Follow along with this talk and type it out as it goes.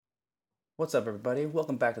What's up, everybody?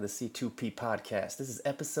 Welcome back to the C2P podcast. This is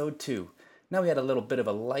episode 2. Now, we had a little bit of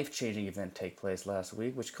a life-changing event take place last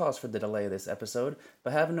week, which caused for the delay of this episode,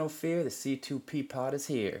 but have no fear, the C2P pod is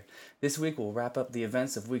here. This week, we'll wrap up the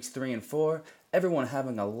events of weeks 3 and 4, everyone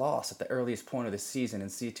having a loss at the earliest point of the season in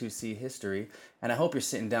C2C history, and I hope you're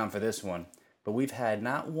sitting down for this one. But we've had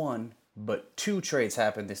not one, but 2 trades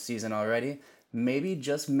happen this season already. Maybe,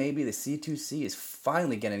 just maybe, the C2C is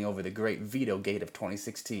finally getting over the great veto gate of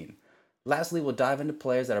 2016. Lastly, we'll dive into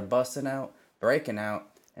players that are busting out, breaking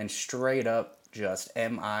out, and straight up just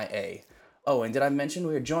MIA. Oh, and did I mention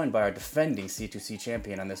we are joined by our defending C2C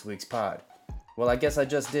champion on this week's pod? Well, I guess I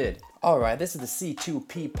just did. Alright, this is the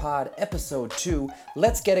C2P pod, episode 2.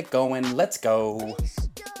 Let's get it going, let's go!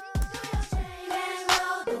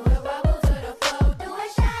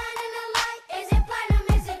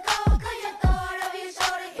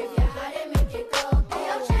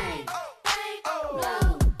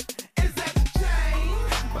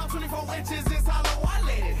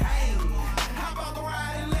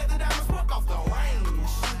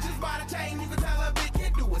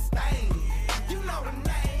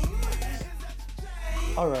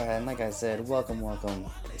 Alright, and like I said, welcome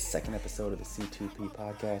to the second episode of the C2P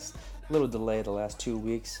podcast. A little delay the last 2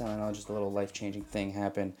 weeks, I don't know, just a little life-changing thing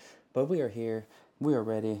happened. But we are here, we are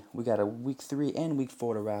ready, we got a week 3 and week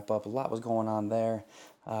 4 to wrap up. A lot was going on there.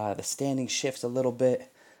 The standing shifts a little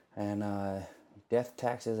bit, and death,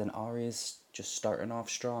 taxes, and Ari's just starting off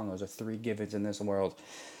strong. Those are 3 givens in this world.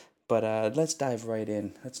 But let's dive right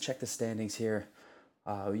in. Let's check the standings here.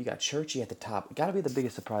 You got Churchy at the top. Got to be the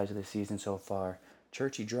biggest surprise of the season so far.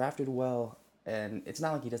 Churchy drafted well, and it's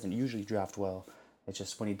not like he doesn't usually draft well. It's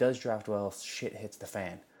just when he does draft well, shit hits the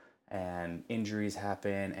fan, and injuries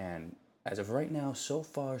happen. And as of right now, so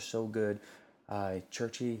far so good.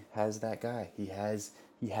 Churchy has that guy. He has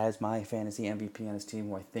my fantasy MVP on his team,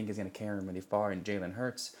 who I think is going to carry him really far, in Jalen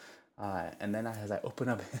Hurts. And then as I open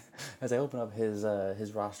up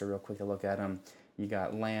his roster real quick to look at him, you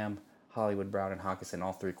got Lamb, Hollywood Brown, and Hawkinson,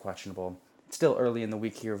 all 3 questionable. It's still early in the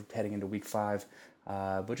week here, heading into week 5.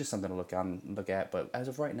 But just something to look at. But as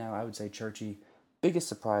of right now, I would say Churchy, biggest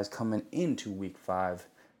surprise coming into week 5.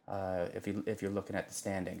 If you're looking at the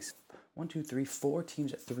standings, 1, 2, 3, 4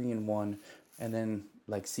 teams at 3 and 1, and then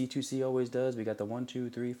like C2C always does, we got the 1, 2,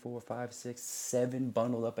 3, 4, 5, 6, 7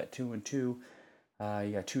 bundled up at 2 and 2.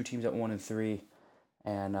 You got 2 teams at 1 and 3,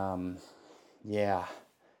 and yeah,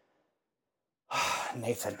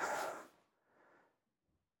 Nathan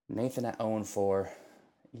at 0 and 4.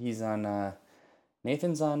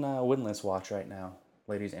 Nathan's on winless watch right now,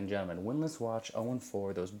 ladies and gentlemen. Winless watch, 0 and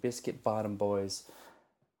 4. Those biscuit bottom boys.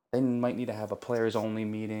 They might need to have a players only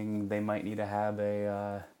meeting. They might need to have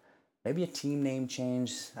maybe a team name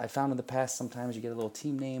change. I found in the past sometimes you get a little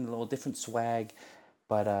team name, a little different swag,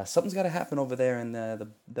 but something's got to happen over there in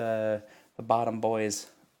the bottom boys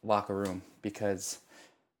locker room, because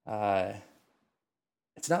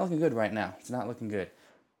it's not looking good right now. It's not looking good.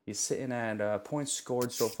 He's sitting at points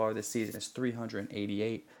scored so far this season is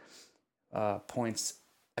 388. Points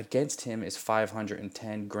against him is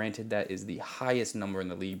 510. Granted, that is the highest number in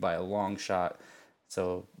the league by a long shot.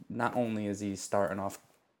 So not only is he starting off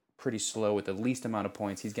pretty slow with the least amount of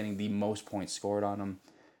points, he's getting the most points scored on him.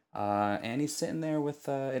 And he's sitting there with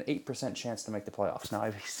an 8% chance to make the playoffs. Now,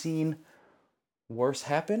 I've seen worse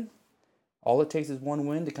happen. All it takes is 1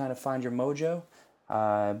 win to kind of find your mojo.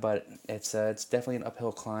 But it's definitely an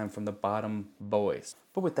uphill climb from the bottom boys.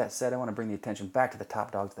 But with that said, I want to bring the attention back to the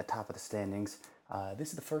top dogs, at the top of the standings. This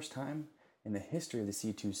is the first time in the history of the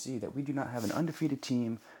C2C that we do not have an undefeated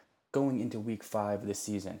team going into week 5 this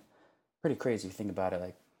season. Pretty crazy if you think about it.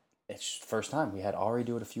 Like, it's the first time. We had Ari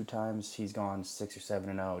do it a few times. He's gone 6 or 7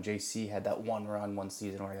 and 0. JC had that one run one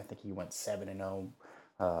season where I think he went 7 and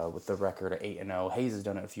 0 with the record of 8 and 0. Hayes has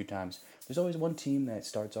done it a few times. There's always one team that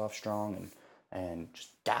starts off strong and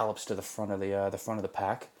just gallops to the front of the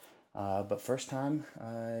pack. But first time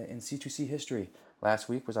in C2C history. Last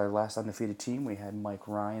week was our last undefeated team. We had Mike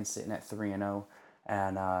Ryan sitting at 3 and 0,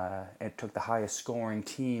 and it took the highest scoring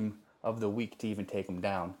team of the week to even take him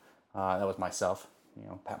down. That was myself.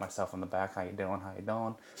 Pat myself on the back. How you doing?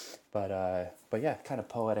 But yeah, kind of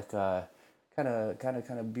poetic, kind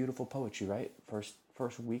of beautiful poetry, right?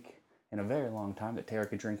 First week in a very long time that Tara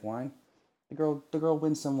could drink wine. The girl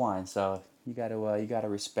wins some wine, so you gotta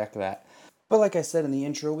respect that. But like I said in the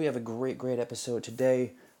intro, we have a great episode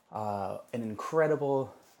today. An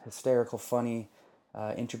incredible, hysterical, funny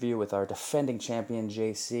interview with our defending champion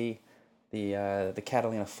JC, the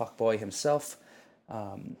Catalina fuckboy himself.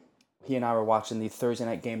 He and I were watching the Thursday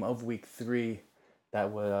night game of Week 3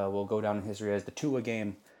 that will go down in history as the Tua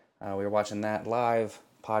game. We were watching that live.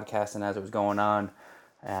 podcasting as it was going on,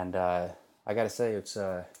 and I gotta say it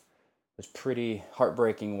was pretty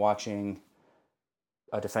heartbreaking watching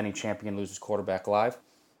a defending champion lose his quarterback live.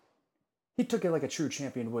 He took it like a true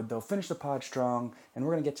champion would, though. Finished the pod strong, and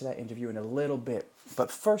we're gonna get to that interview in a little bit.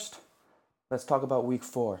 But first, let's talk about Week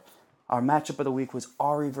 4. Our matchup of the week was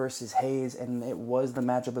Ari versus Hayes, and it was the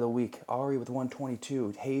matchup of the week. Ari with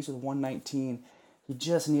 122, Hayes with 119. He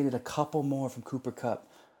just needed a couple more from Cooper Kupp.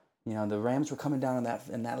 You know, the Rams were coming down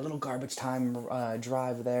in that little garbage time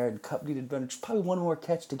drive there, and Kupp needed probably one more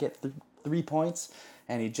catch to get 3 points,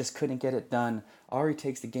 and he just couldn't get it done. Ari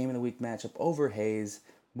takes the game of the week matchup over Hayes,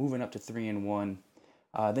 moving up to 3-1.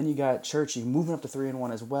 Then you got Churchy moving up to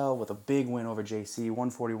 3-1 as well with a big win over JC,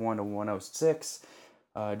 141-106.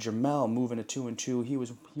 Jermel moving to 2-2. He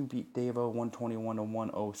beat Davo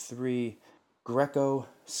 121-103. Greco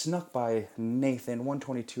snuck by Nathan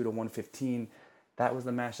 122-115. That was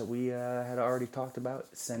the match that we had already talked about,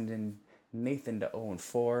 sending Nathan to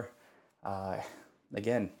 0-4.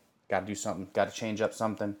 Again, got to do something. Got to change up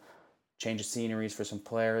something. Change the sceneries for some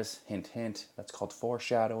players. Hint, hint. That's called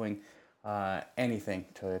foreshadowing. Anything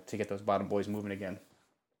to get those bottom boys moving again.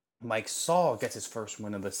 Mike Saul gets his first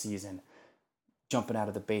win of the season, jumping out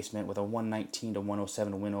of the basement with a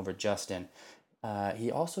 119-107 win over Justin.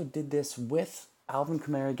 He also did this with Alvin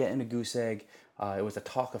Kamara getting a goose egg. It was a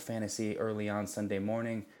talk of fantasy early on Sunday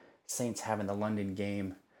morning. Saints having the London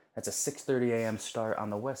game. That's a 6:30 a.m. start on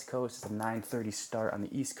the West Coast. It's a 9:30 start on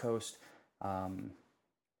the East Coast.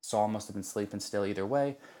 Saul must have been sleeping still either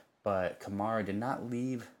way, but Kamara did not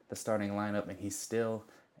leave the starting lineup, and he still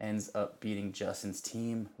ends up beating Justin's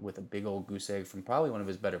team with a big old goose egg from probably one of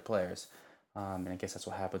his better players. And I guess that's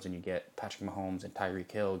what happens when you get Patrick Mahomes and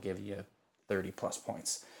Tyreek Hill give you 30-plus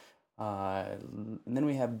points. And then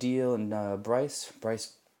we have Deal and Bryce.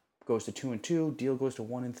 Bryce goes to 2-2. Deal goes to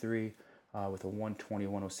 1-3 with a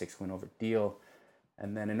 120-106 win over Deal.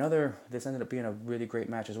 And then this ended up being a really great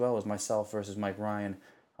match as well, was myself versus Mike Ryan.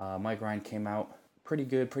 Mike Ryan came out pretty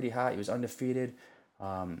good, pretty hot. He was undefeated.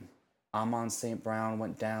 Amon St. Brown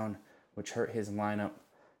went down, which hurt his lineup.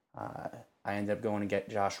 I ended up going to get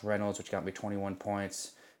Josh Reynolds, which got me 21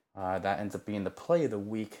 points. That ends up being the play of the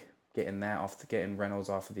week, getting Reynolds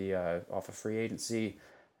off of free agency,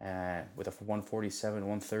 with a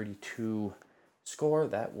 147-132 score.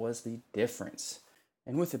 That was the difference.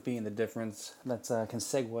 And with it being the difference, that can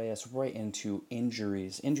segue us right into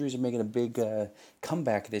injuries. Injuries are making a big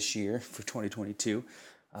comeback this year for 2022.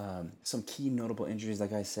 Some key notable injuries,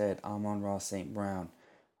 like I said, Amon-Ra St. Brown.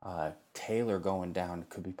 Taylor going down,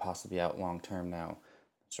 could be possibly out long term now.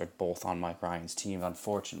 So both on Mike Ryan's team,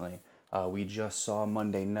 unfortunately. We just saw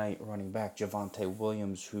Monday night running back Javonte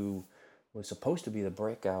Williams, who was supposed to be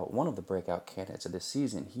one of the breakout candidates of this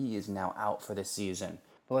season. He is now out for this season.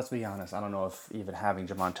 But let's be honest, I don't know if even having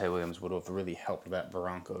Javonte Williams would have really helped that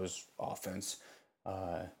Broncos offense.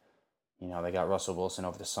 They got Russell Wilson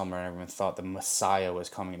over the summer, and everyone thought the Messiah was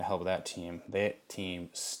coming to help that team. That team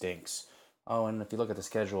stinks. Oh, and if you look at the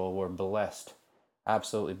schedule, we're blessed,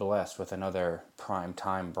 absolutely blessed, with another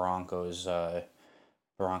primetime Broncos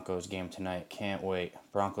game tonight. Can't wait.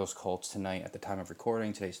 Broncos-Colts tonight at the time of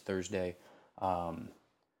recording. Today's Thursday. I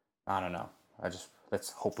don't know. Let's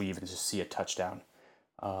hope we even just see a touchdown.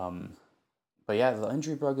 But yeah, the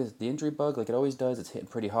injury bug, like it always does. It's hitting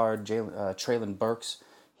pretty hard. Traylon Burks,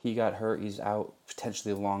 he got hurt. He's out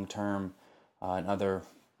potentially long term. Another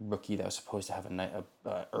rookie that was supposed to have a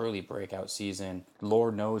early breakout season.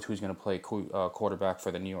 Lord knows who's going to play quarterback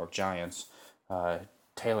for the New York Giants.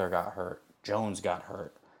 Taylor got hurt. Jones got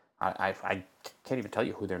hurt. I can't even tell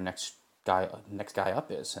you who their next guy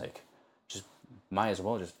up is. Like, just might as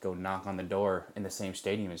well just go knock on the door in the same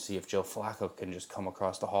stadium and see if Joe Flacco can just come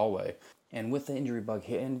across the hallway. And with the injury bug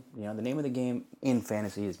hitting, the name of the game in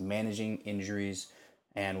fantasy is managing injuries.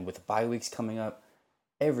 And with bye weeks coming up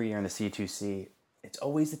every year in the C2C, it's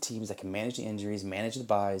always the teams that can manage the injuries, manage the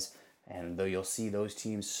buys, and though you'll see those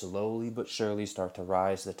teams slowly but surely start to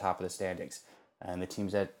rise to the top of the standings. And the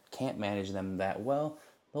teams that can't manage them that well,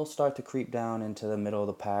 they'll start to creep down into the middle of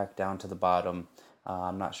the pack, down to the bottom.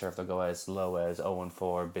 I'm not sure if they'll go as low as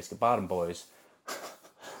 0-4 Biscuit Bottom Boys.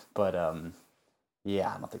 But,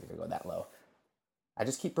 yeah, I don't think they're going to go that low. I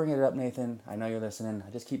just keep bringing it up, Nathan. I know you're listening.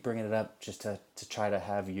 I just keep bringing it up just to try to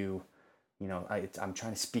have you, I'm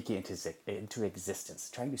trying to speak it into existence.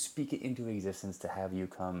 Trying to speak it into existence to have you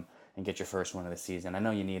come and get your first one of the season. I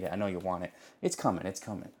know you need it. I know you want it. It's coming. I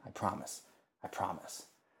promise.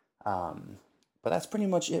 But that's pretty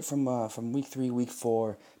much it from week 3, week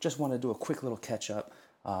 4. Just want to do a quick little catch up.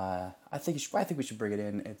 I think we should bring it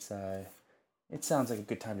in. It sounds like a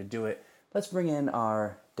good time to do it. Let's bring in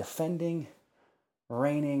our defending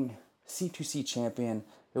reigning C2C champion.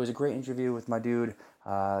 It was a great interview with my dude.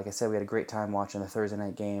 Like I said, we had a great time watching the Thursday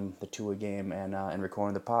night game, the Tua game, and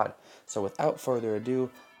recording the pod. So without further ado,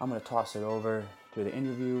 I'm going to toss it over to the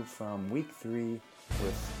interview from Week 3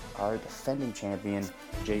 with our defending champion,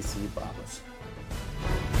 JC Babas.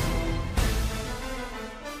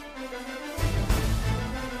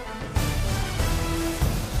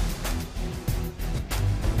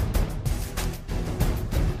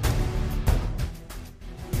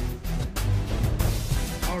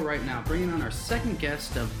 Right now, bringing on our second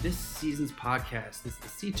guest of this season's podcast. This is the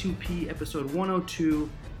C2P episode 102.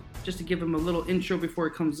 Just to give him a little intro before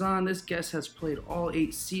he comes on, this guest has played all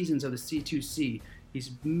 8 seasons of the C2C.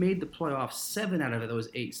 He's made the playoffs 7 out of those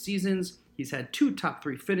 8 seasons. He's had 2 top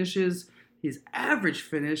 3 finishes. His average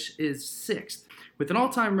finish is 6th, with an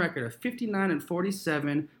all-time record of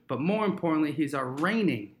 59-47. But more importantly, he's our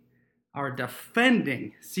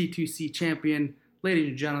defending C2C champion. Ladies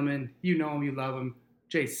and gentlemen, you know him, you love him.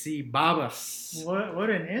 JC Babas. What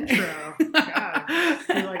an intro. God, I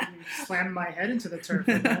feel like you slammed my head into the turf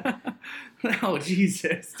with that. Oh,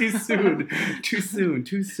 Jesus. Too soon. Too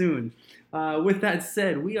soon. With that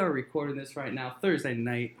said, we are recording this right now, Thursday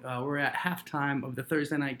night. We're at halftime of the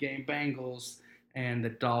Thursday night game, Bengals and the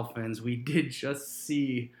Dolphins. We did just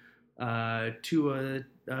see Tua,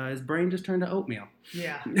 his brain just turned to oatmeal.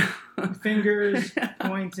 Yeah. Fingers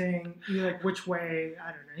pointing. You're like, which way? I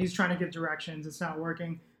don't know. He's trying to give directions. It's not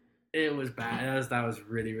working. It was bad. That was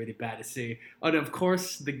really, really bad to see. And of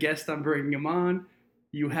course, the guest I'm bringing him on,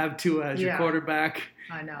 you have Tua as your quarterback.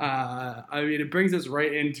 I know. I mean, it brings us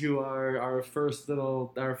right into our first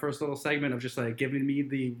little segment of just like giving me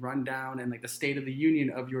the rundown and like the state of the union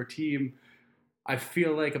of your team. I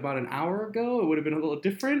feel like about an hour ago it would have been a little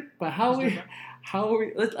different, but all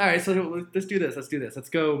right, so let's do this. Let's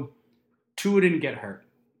go. Tua didn't get hurt.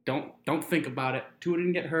 Don't think about it. Tua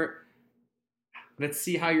didn't get hurt. Let's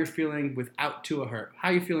see how you're feeling without Tua hurt. How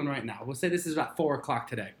are you feeling right now? We'll say this is about 4:00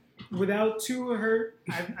 today. Without Tua hurt,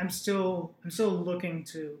 I'm still looking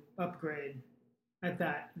to upgrade at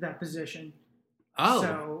that position.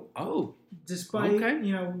 Despite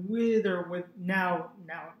with or with now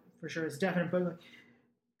for sure it's definite, but like,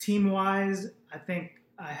 team wise, I think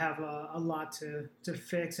I have a lot to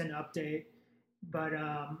fix and update. But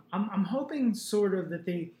I'm hoping sort of that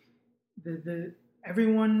the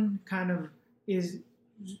everyone kind of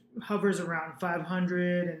hovers around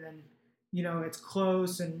 500, and then it's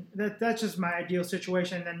close, and that's just my ideal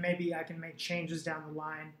situation. And then maybe I can make changes down the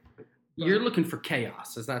line. But you're looking for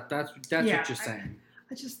chaos. Is that's what you're saying?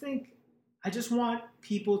 I just think I just want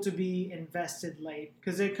people to be invested late,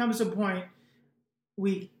 because it comes to a point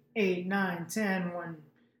week 8, 9, 10 when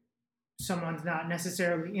someone's not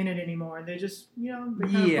necessarily in it anymore, and they just they kind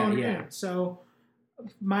of phone it in. So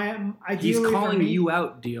my ideally, he's calling you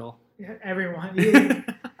out, deal. Everyone,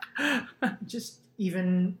 just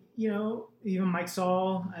even Mike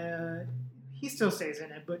Saul, he still stays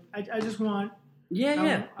in it, but I just want. You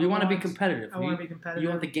want to be competitive. I want to be competitive. You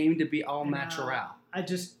want the game to be all natural.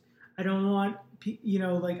 I don't want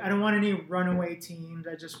I don't want any runaway teams.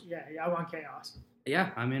 I want chaos. Yeah,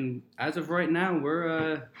 I mean, as of right now,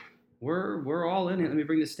 we're all in it. Let me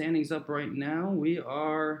bring the standings up right now. We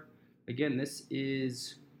are, again, this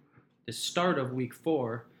is the start of week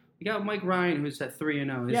 4. We got Mike Ryan, who's at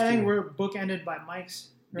 3-0. Yeah, I think we're bookended by Mike's.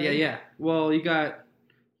 Right? Yeah. Well, you got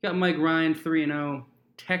Mike Ryan 3-0.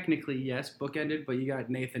 Technically, yes, bookended, but you got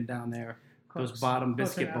Nathan down there. Close. Those bottom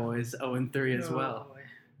biscuit boys 0-3 as well. Boy.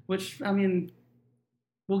 Which, I mean,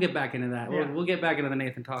 we'll get back into that. Yeah. We'll get back into the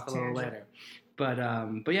Nathan talk a little later. But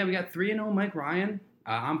yeah, we got 3-0 Mike Ryan.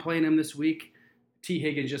 I'm playing him this week. T.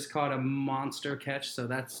 Higgins just caught a monster catch, so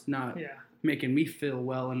that's not making me feel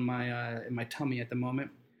well in my tummy at the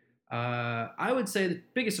moment. I would say the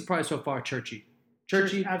biggest surprise so far, Churchy,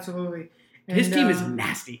 absolutely. And, his team is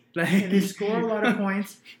nasty. And they score a lot of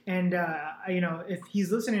points. And if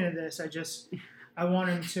he's listening to this, I want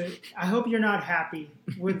him to. I hope you're not happy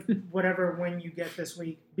with whatever win you get this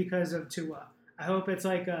week because of Tua. I hope it's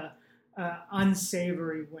like a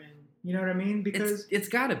unsavory win. You know what I mean? Because it's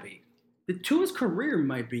got to be. The Tua's career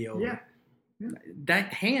might be over. Yeah.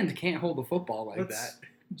 That hand can't hold the football like that.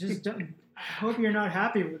 Just don't. I hope you're not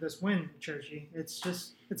happy with this win, Churchy. It's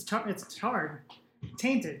hard,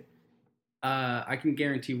 tainted. I can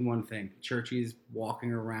guarantee one thing: Churchy's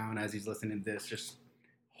walking around as he's listening to this, just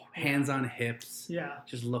hands on hips,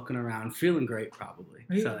 just looking around, feeling great, probably.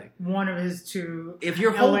 One of his 2. If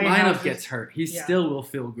your whole lineup gets hurt, he still will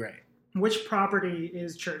feel great. Which property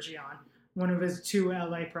is Churchy on? One of his 2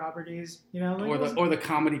 LA properties, or the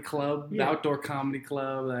comedy club, the outdoor comedy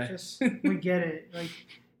club. We get it. Like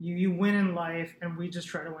You win in life, and we just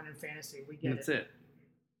try to win in fantasy. We get That's it.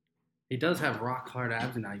 He does have rock hard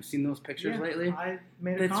abs now. You've seen those pictures lately? I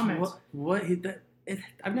made a comment.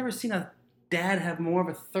 I've never seen a dad have more of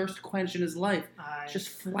a thirst quench in his life. Just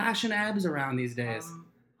flashing abs around these days.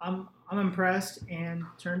 I'm impressed and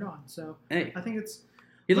turned on. So hey, I think it's.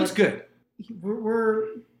 He looks good.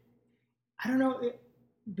 We're I don't know.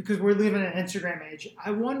 Because we're living in an Instagram age,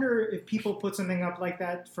 I wonder if people put something up like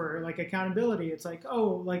that for like accountability. It's like,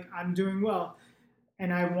 oh, like I'm doing well,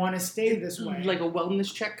 and I want to stay this way, like a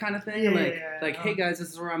wellness check kind of thing. Hey guys, this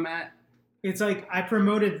is where I'm at. It's like I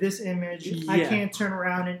promoted this image. Yeah. I can't turn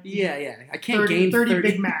around and I can't gain 30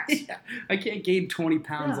 Big Macs. I can't gain 20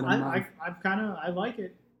 pounds in a month. I like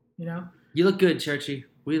it. You know. You look good, Churchy.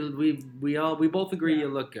 We both agree you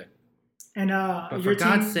look good. And but for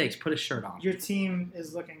God's sakes, put a shirt on. Your team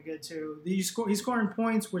is looking good too. He's scoring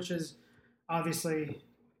points, which is obviously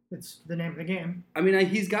it's the name of the game. I mean,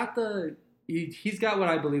 he's got what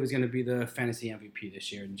I believe is going to be the fantasy MVP this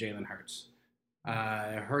year, Jalen Hurts.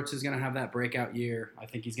 Hurts is going to have that breakout year. I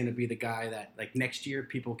think he's going to be the guy that like next year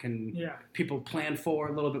people plan for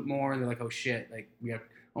a little bit more, and they're like, oh shit, like we have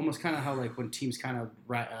almost kind of how like when teams kind of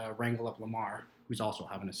wrangle up Lamar, who's also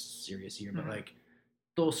having a serious year, but like.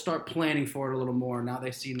 They'll start planning for it a little more. Now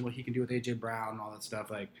they've seen what he can do with AJ Brown and all that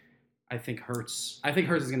stuff. Like, I think Hurts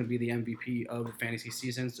is going to be the MVP of the fantasy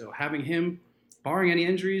season. So having him, barring any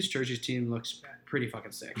injuries, Church's team looks pretty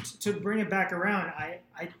fucking sick. To bring it back around,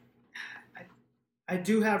 I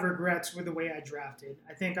do have regrets with the way I drafted.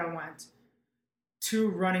 I think I went too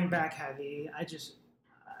running back heavy. I just,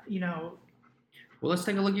 Well, let's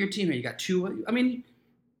take a look at your team here. You got two. I mean,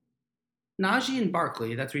 Najee and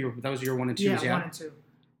Barkley. That was your 1 and 2s. Yeah, 1 and 2.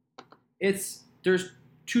 There's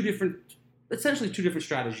essentially two different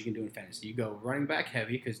strategies you can do in fantasy. You go running back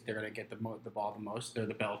heavy because they're going to get the ball the most. They're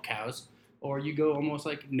the bell cows. Or you go almost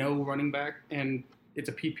like no running back and it's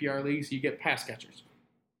a PPR league, so you get pass catchers.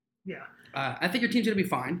 Yeah. I think your team's going to be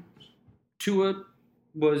fine. Tua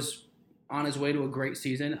was on his way to a great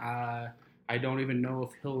season. I don't even know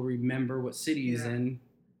if he'll remember what city he's in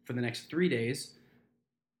for the next 3 days.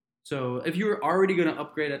 So if you were already going to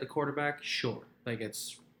upgrade at the quarterback, sure. Like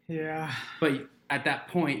it's... Yeah. But at that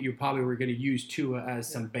point, you probably were going to use Tua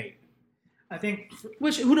as some bait. I think...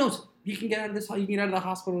 Which, who knows? You can get out of this. You can get out of the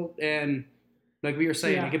hospital and, like we were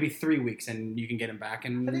saying, it could be 3 weeks and you can get him back.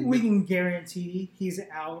 And I think we can guarantee he's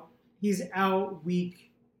out. He's out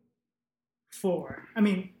week 4. I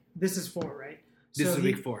mean, this is 4, right? This is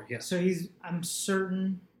week 4, yes. So I'm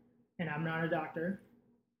certain, and I'm not a doctor,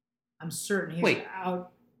 I'm certain he's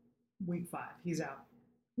out week 5. He's out.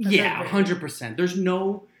 That's 100%. There's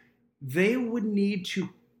no... They would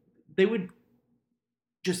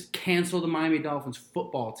just cancel the Miami Dolphins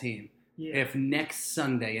football team if next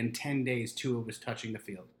Sunday in 10 days Tua was touching the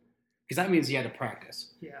field. Because that means he had to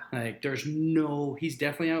practice. Yeah. Like, he's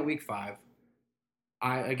definitely out week 5.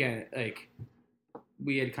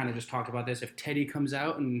 We had kind of just talked about this. If Teddy comes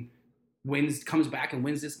out and comes back and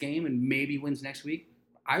wins this game and maybe wins next week,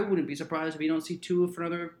 I wouldn't be surprised if you don't see Tua for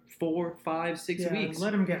another 4, 5, 6 weeks.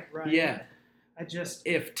 Let him get right. Yeah.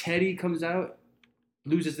 If Teddy comes out,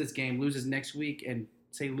 loses this game, loses next week, and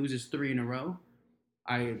say loses 3 in a row,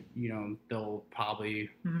 they'll probably.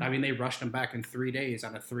 I mean, they rushed him back in 3 days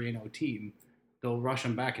on a 3-0 team. They'll rush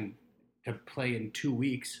him back to play in 2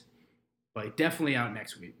 weeks, but definitely out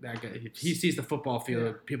next week. That guy, if he sees the football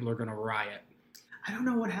field, people are gonna riot. I don't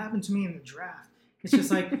know what happened to me in the draft. It's just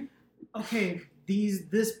like, okay,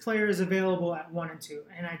 this player is available at 1 and 2,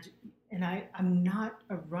 and I'm not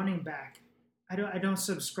a running back. I don't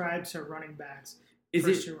subscribe to running backs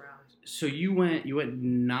first 2 rounds. So you went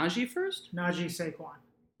Najee first? Najee, Saquon.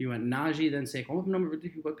 You went Najee, then Saquon.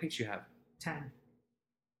 What picks you have? 10.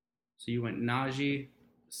 So you went Najee,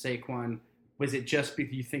 Saquon. Was it just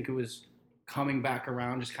because you think it was coming back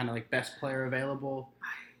around, just kind of like best player available?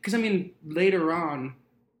 Because, I mean, later on,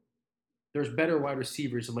 there's better wide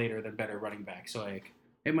receivers later than better running backs. So, like,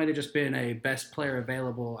 it might have just been a best player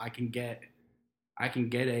available. I can get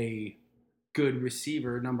a good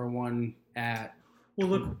receiver, number 1 at. Well,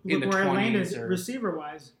 look where I landed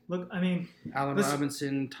receiver-wise. Look, I mean... Allen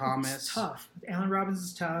Robinson, Thomas. It's tough. Allen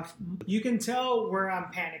Robinson's tough. You can tell where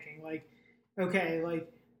I'm panicking. Like, okay,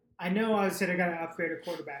 like, I know I said I got to upgrade a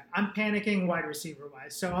quarterback. I'm panicking wide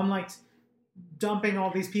receiver-wise. So I'm, like, dumping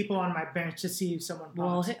all these people on my bench to see if someone pops.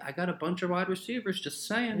 Well, hey, I got a bunch of wide receivers, just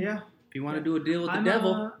saying. Yeah. If you want to do a deal with the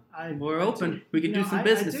devil, we're open. We can do some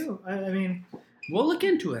business. I do. I mean... We'll look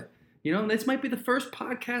into it. This might be the first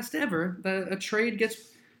podcast ever that a trade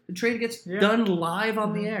gets done live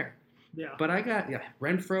on the air. Yeah. But I got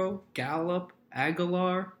Renfro, Gallup,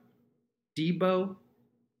 Aguilar, Debo,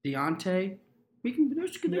 Deontay.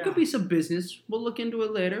 There could be some business. We'll look into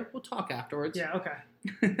it later. We'll talk afterwards. Yeah, okay.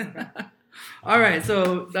 Okay. All right,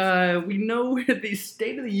 so we know where the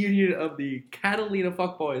state of the union of the Catalina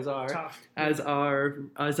Fuckboys are. Tough. as our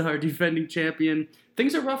defending champion.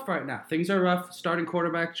 Things are rough right now. Things are rough. Starting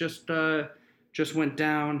quarterback just went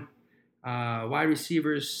down. Wide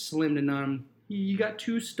receivers slim to none. You got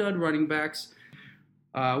 2 stud running backs.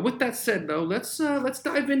 With that said, though, let's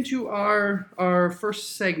dive into our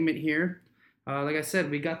first segment here. Like I said,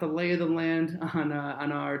 we got the lay of the land on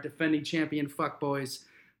our defending champion Fuckboys.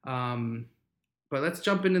 But let's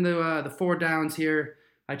jump into the 4 downs here.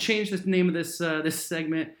 I changed the name of this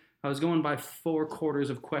segment. I was going by 4 quarters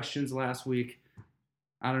of questions last week.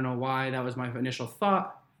 I don't know why. That was my initial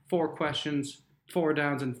thought. 4 questions, 4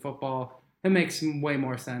 downs in football. It makes way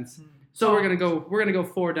more sense. So we're gonna go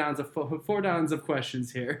 4 downs of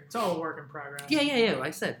questions here. It's all a work in progress. Yeah.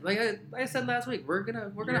 Like I said last week, we're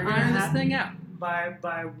gonna iron this thing out.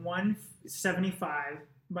 By 175.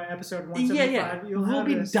 By episode 175, we'll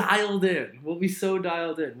be dialed in. We'll be so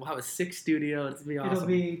dialed in. We'll have a 6 studio. It'll be awesome. It'll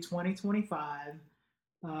be 2025.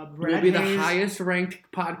 We'll be the highest ranked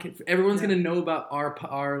podcast. Everyone's gonna know about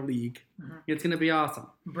our league. Mm-hmm. It's gonna be awesome.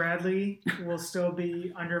 Bradley will still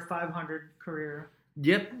be under 500 career.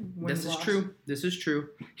 Yep, this is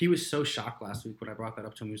true. He was so shocked last week when I brought that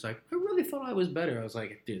up to him. He was like, "I really thought I was better." I was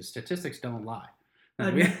like, "Dude, statistics don't lie."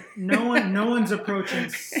 No one's approaching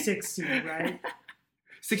 60, right?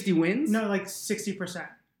 60 wins? No, like 60%.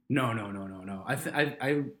 No.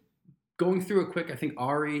 I going through it quick. I think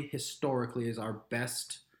Ari historically is our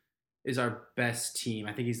best team.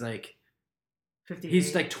 I think he's like 58.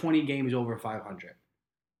 He's like 20 games over 500.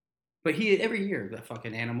 But every year that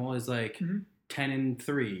fucking animal is like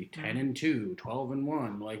 10-3, 10-2,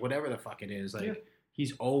 12-1, like whatever the fuck it is. Like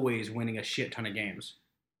he's always winning a shit ton of games.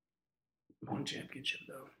 1 championship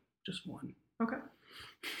though, just 1. Okay.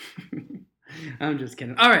 I'm just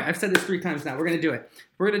kidding. All right, I've said this 3 times now. We're going to do it.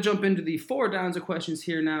 We're going to jump into the 4 downs of questions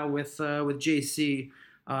here now with JC.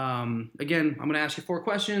 Again, I'm going to ask you 4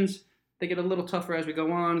 questions. They get a little tougher as we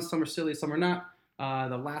go on. Some are silly, some are not.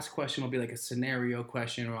 The last question will be like a scenario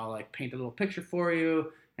question where I'll like paint a little picture for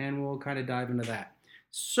you, and we'll kind of dive into that.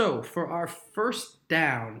 So for our first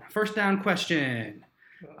down question,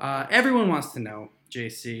 everyone wants to know,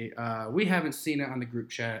 JC. We haven't seen it on the group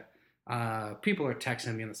chat. People are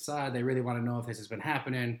texting me on the side. They really want to know if this has been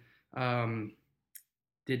happening.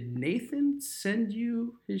 Did Nathan send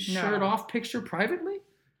you his shirt off picture privately?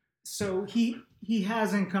 So he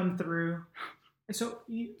hasn't come through. So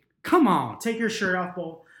come on, take your shirt off,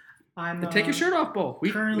 Bull. Take your shirt off, Bull.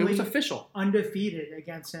 Currently it was official. Undefeated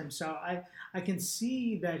against him. So I can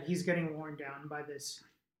see that he's getting worn down by this.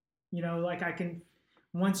 You know, like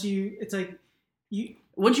once you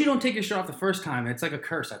don't take your shirt off the first time, it's like a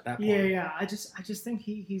curse at that point. Yeah. I just think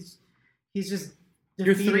he's just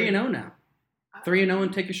You're defeated. 3-0 now. 3-0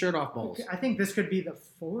 and take your shirt off, Bulls. I think this could be the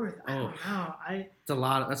 4th. I don't know.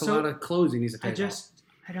 That's a lot of clothes he needs to take off.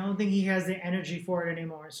 I don't think he has the energy for it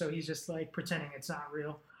anymore. So he's just like pretending it's not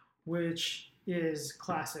real, which is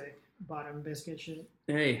classic bottom biscuit shit.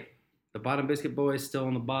 Hey, the bottom biscuit boys still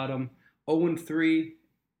on the bottom. 0-3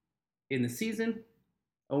 in the season.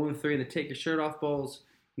 0-3 in the take your shirt off bowls.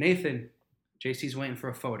 Nathan, JC's waiting for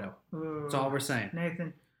a photo. Ooh, that's all we're saying.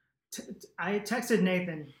 Nathan, I texted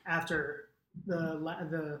Nathan after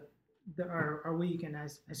our week, and I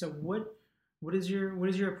said, "What is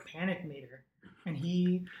your panic meter?" And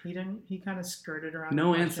he kind of skirted around.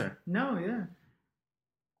 No answer. No, yeah.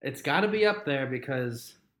 It's got to be up there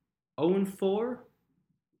because 0-4,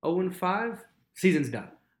 0-5, season's done.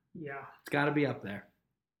 Yeah, it's got to be up there.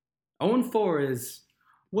 0-4 is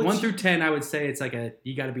 1 through 10. I would say it's like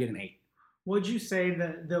you got to be at an 8. What'd you say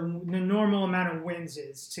the normal amount of wins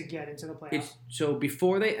is to get into the playoffs? So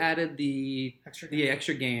before they added the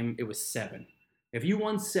extra game, it was 7. If you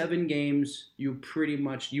won 7 games, you were an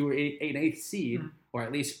 8th seed, or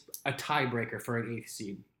at least a tiebreaker for an 8th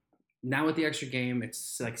seed. Now with the extra game,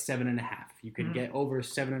 it's like 7.5. You can get over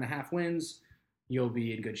 7.5 wins, you'll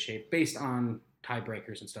be in good shape based on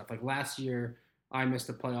tiebreakers and stuff. Like last year, I missed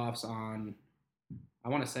the playoffs on, I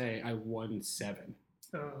want to say I won 7.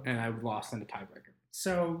 And I lost in the tiebreaker.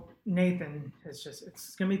 So Nathan,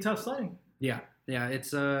 it's gonna be tough sledding. Yeah.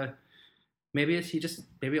 It's maybe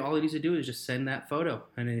all he needs to do is just send that photo,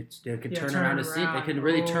 and it can turn around his season. It can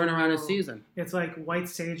really turn around his season. It's like white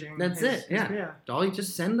saging. That's it. Yeah. All you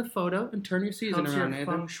just send the photo and turn your season around, Nathan.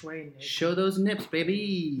 Feng shui, Nathan. Show those nips,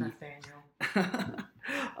 baby. Nathaniel.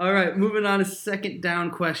 All right, moving on to second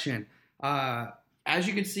down question. As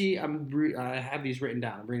you can see, I have these written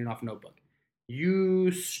down. I'm reading off a notebook.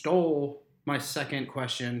 You stole my second down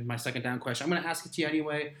question. I'm going to ask it to you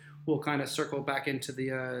anyway. We'll kind of circle back into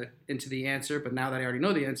the answer, but now that I already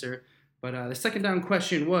know the answer. But the second down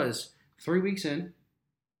question was 3 weeks in.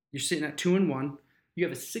 You're sitting at 2-1. You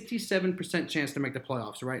have a 67% chance to make the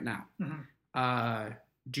playoffs right now. Mhm.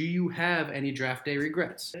 Do you have any draft day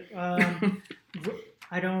regrets?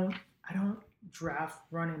 I don't draft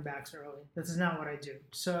running backs early. This is not what I do.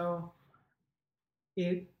 So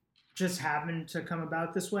it just happened to come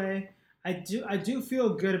about this way. I do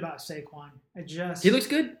feel good about Saquon. He looks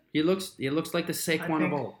good. He looks like the Saquon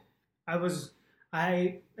of old.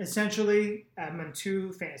 I essentially am in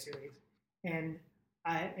 2 fantasy leagues, and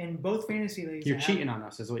in both fantasy leagues You're cheating on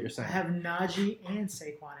us, is what you're saying. I have Najee and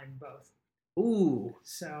Saquon in both. Ooh.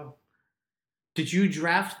 So did you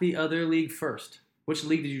draft the other league first? Which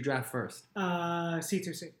league did you draft first?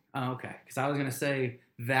 C2C. Oh, okay. Because I was gonna say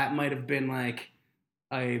that might have been like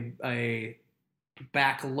a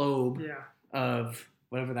back lobe of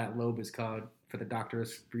whatever that lobe is called for the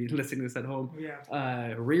doctors listening to this at home.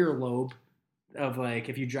 Yeah. Rear lobe of like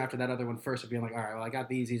if you drafted that other one first, it'd be like, all right, well I got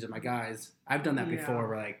these are my guys. I've done that before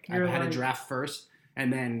where like I've had a draft first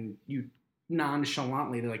and then you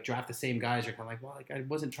nonchalantly like draft the same guys. You're kind of like, well, like I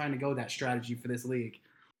wasn't trying to go that strategy for this league.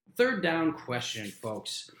 Third down question,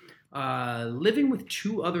 folks. Living with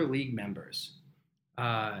 2 other league members.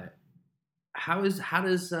 How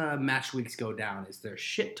does match weeks go down? Is there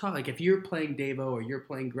shit talk? Like if you're playing Davo or you're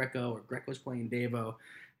playing Greco or Greco's playing Davo,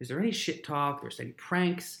 is there any shit talk? There's any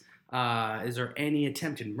pranks? Is there any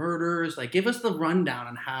attempted murders? Like give us the rundown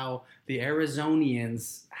on how the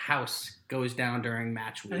Arizonians' house goes down during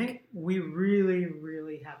match week. I think we really,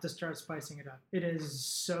 really have to start spicing it up. It is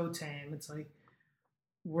so tame. It's like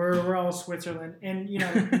we're all Switzerland, and you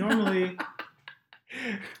know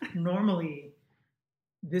normally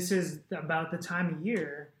this is about the time of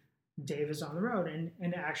year Dave is on the road,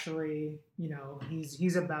 and actually, you know,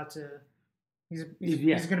 he's about to he's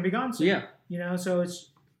going to be gone soon. Yeah, you know, so it's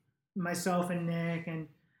myself and Nick, and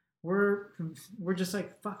we're just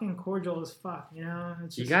like fucking cordial as fuck. You know,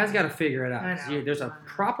 it's just, you guys got to figure it out. I know, There's a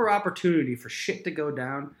proper opportunity for shit to go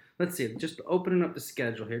down. Let's see. Just opening up the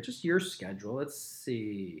schedule here. Just your schedule. Let's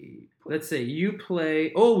see. Let's say you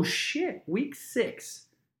play. Oh shit! Week 6.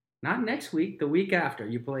 Not next week, the week after,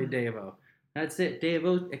 you play Davo. That's it.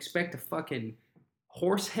 Davo, expect a fucking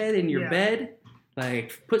horse head in your bed.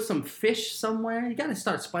 Like, put some fish somewhere. You got to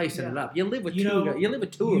start spicing it up. You live with two of them.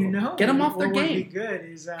 Get them off their game. What would be good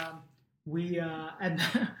is I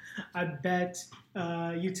bet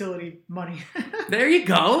utility money. There you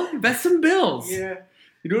go. Bet some bills. Yeah.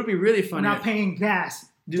 You know what would be really funny? We're not paying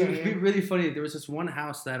gas. Dude, it would be really funny. There was this one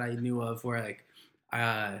house that I knew of where, like,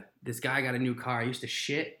 this guy got a new car. I used to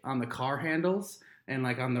shit on the car handles and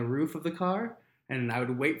like on the roof of the car, and I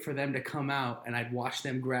would wait for them to come out, and I'd watch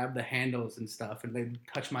them grab the handles and stuff, and they'd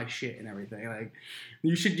touch my shit and everything. Like,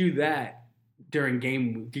 you should do that during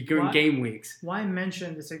game weeks. Why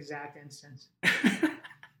mention this exact instance?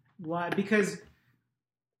 Why? Because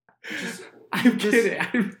I'm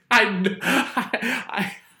kidding. I'm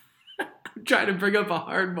trying to bring up a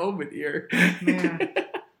hard moment here. Man.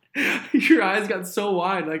 Your eyes got so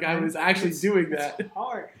wide, like I was actually doing that. It's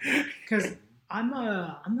hard because I'm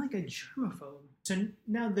like a germaphobe. So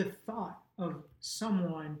now the thought of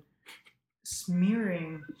someone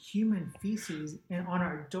smearing human feces on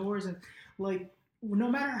our doors, and like no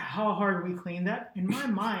matter how hard we clean that, in my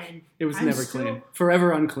mind, it was never clean,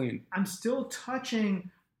 forever unclean. I'm still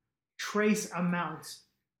touching trace amounts.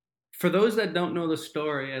 For those that don't know the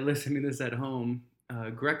story, I listened to this at home.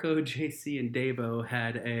 Greco, JC, and Davo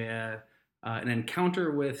had an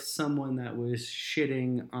encounter with someone that was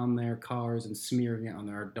shitting on their cars and smearing it on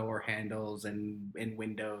their door handles and in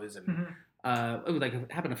windows, and it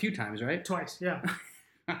happened a few times, right? Twice, yeah.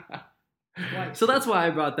 Twice. So that's why I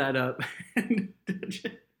brought that up.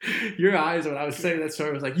 Your eyes when I was saying that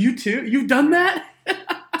story was like, "You too? You've done that?"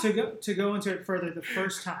 To go into it further, the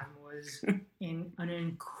first time was in an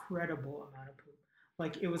incredible amount of poop.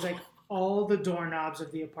 Like it was like all the doorknobs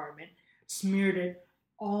of the apartment, smeared it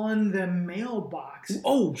on the mailbox.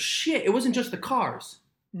 Oh shit! It wasn't just the cars.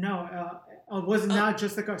 No, it was not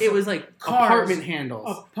just the cars. It was like cars,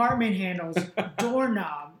 apartment handles,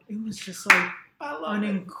 doorknob. It was just like an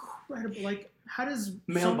incredible. Like, how does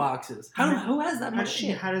mailboxes? Who has that much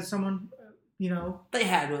shit? How does someone? They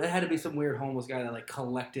had to be some weird homeless guy that like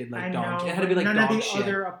collected like dogs. It had to be like none dog of the shit.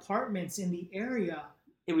 Other apartments in the area.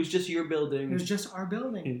 It was just your building. It was just our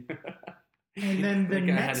building. And then the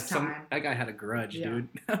next time, that guy had a grudge, dude.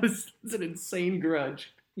 That was an insane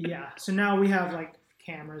grudge. Yeah. So now we have like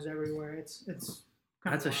cameras everywhere. It's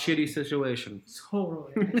That's a wild. shitty situation.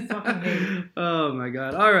 Totally. I fucking hate it. Oh my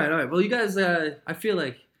god. All right. Well, you guys, I feel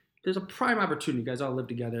like there's a prime opportunity. You guys all live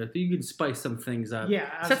together. You can spice some things up. Yeah,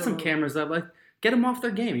 Set some absolutely. cameras up. Like, get them off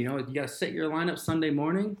their game. You know, you gotta set your lineup Sunday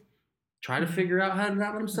morning. Try to figure out how to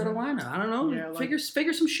let them set a lineup. I don't know. Yeah, like,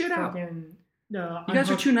 figure some shit out. Fucking, You guys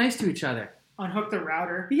are too nice to each other. Unhook the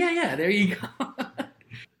router. Yeah. There you go.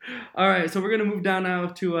 All right, so we're going to move down now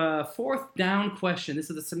to a fourth down question. This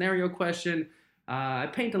is a scenario question. I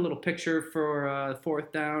paint a little picture for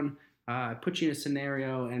fourth down. I put you in a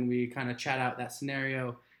scenario, and we kind of chat out that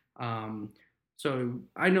scenario. So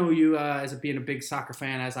I know you as being a big soccer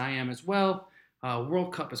fan, as I am as well.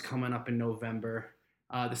 World Cup is coming up in November.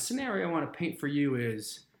 The scenario I want to paint for you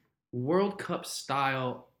is World Cup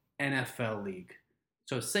style NFL league.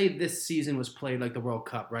 So say this season was played like the World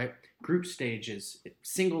Cup, right? Group stages,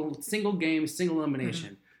 single game, single elimination.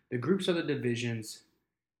 Mm-hmm. The groups are the divisions.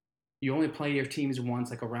 You only play your teams once,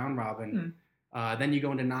 like a round robin. Mm-hmm. Then you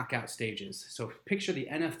go into knockout stages. So picture the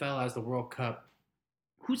NFL as the World Cup.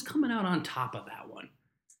 Who's coming out on top of that one?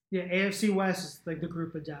 Yeah, AFC West is like the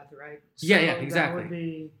group of death, right? So yeah,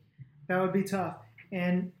 exactly. That would be tough.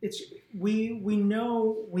 And it's we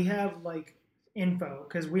know we have like info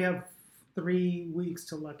because we have 3 weeks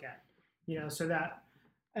to look at, so that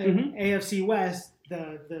AFC West,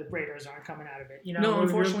 the Raiders aren't coming out of it. No,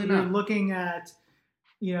 unfortunately not. You're looking at,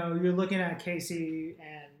 KC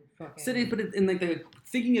and fucking City, but in like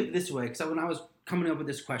thinking of it this way, because when I was coming up with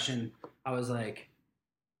this question, I was like,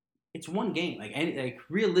 it's one game. Like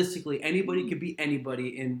realistically, anybody could beat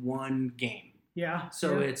anybody in one game. Yeah.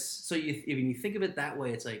 So if you think of it that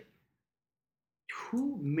way, it's like,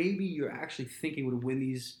 who maybe you're actually thinking would win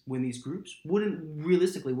these groups wouldn't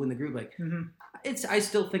realistically win the group. Like I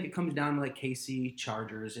still think it comes down to like KC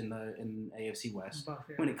Chargers in AFC West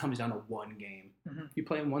when it comes down to one game. Mm-hmm. You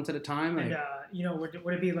play them once at a time. And would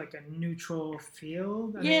it be like a neutral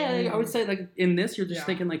field? I would say like in this you're just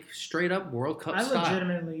thinking like straight up World Cup style. I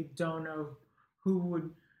legitimately don't know who would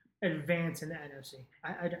advance in the NFC.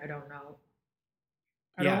 I don't know.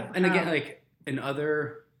 Again, like in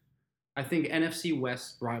other. I think NFC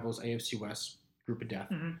West rivals AFC West group of death.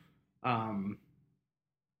 Mm-hmm.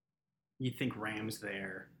 You think Rams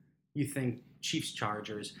there. You think Chiefs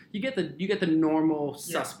Chargers. You get the normal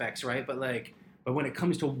suspects, right? But when it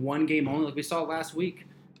comes to one game only, like we saw last week,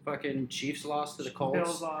 fucking Chiefs lost to the Colts.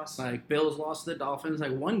 Bills lost. Like Bills lost to the Dolphins.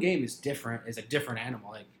 Like one game is a different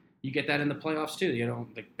animal. Like you get that in the playoffs too.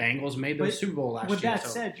 The Bengals made the Super Bowl last year. With that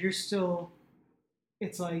said, you're still.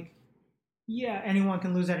 It's like. Yeah, anyone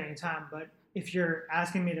can lose at any time, but if you're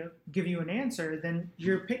asking me to give you an answer, then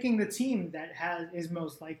you're picking the team that is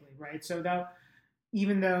most likely, right? So that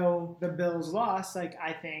even though the Bills lost, like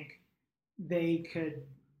I think they could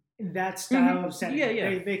that style of setting,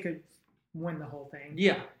 they could win the whole thing.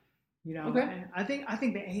 Yeah, Okay. And I think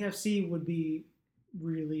the AFC would be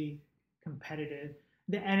really competitive.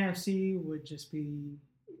 The NFC would just be.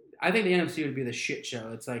 I think the NFC would be the shit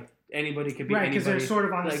show. It's like. Anybody could be right, anybody. Because they're sort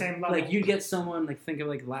of on the same level. Like you get someone think of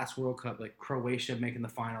like last World Cup, like Croatia making the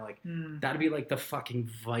final. Like that'd be like the fucking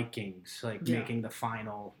Vikings, making the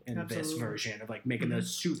final in this version of making the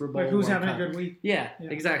Super Bowl. Like who's World having Cup. a good week? Yeah,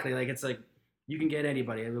 exactly. Like it's like you can get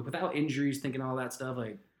anybody without injuries, thinking all that stuff.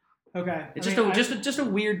 Like okay, it's just a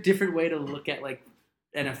weird, different way to look at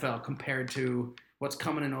NFL compared to what's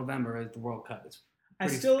coming in November as the World Cup. It's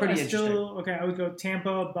pretty interesting. Okay, I would go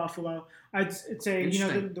Tampa, Buffalo. I'd say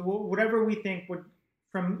whatever we think would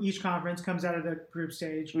from each conference comes out of the group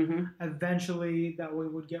stage. Mm-hmm. Eventually, that we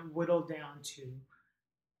would get whittled down to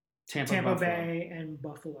Tampa Bay and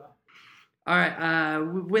Buffalo. All right.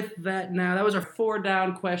 With that, now that was our 4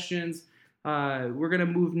 down questions. We're gonna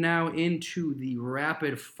move now into the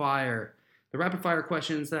rapid fire. The rapid fire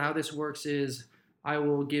questions. How this works is I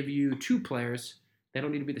will give you 2 players. They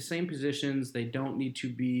don't need to be the same positions. They don't need to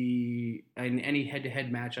be in any head-to-head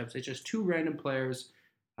matchups. It's just 2 random players.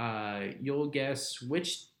 You'll guess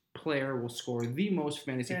which player will score the most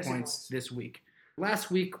fantasy points this week. Last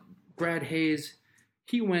week, Brad Hayes,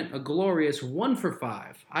 he went a glorious 1 for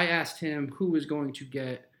 5. I asked him who was going to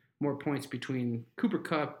get more points between Cooper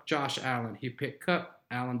Kupp, Josh Allen. He picked Kupp.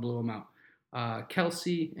 Allen blew him out.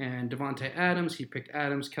 Kelsey and Devontae Adams. He picked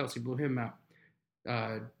Adams. Kelsey blew him out.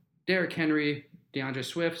 Derrick Henry, DeAndre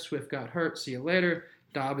Swift. Swift got hurt. See you later.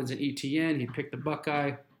 Dobbins and ETN. He picked the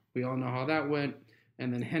Buckeye. We all know how that went.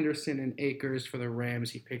 And then Henderson and Akers for the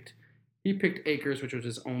Rams. He picked Akers, which was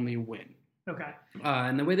his only win. Okay.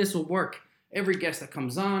 And the way this will work, every guest that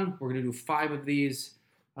comes on, we're going to do 5 of these.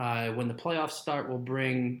 When the playoffs start, we'll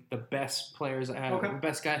bring the best players that have the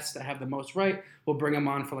best guys that have the most right. We'll bring them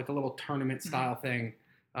on for a little tournament style thing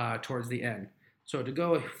towards the end. So to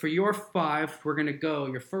go for your 5, we're going to go.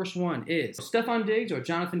 Your first one is Stephon Diggs or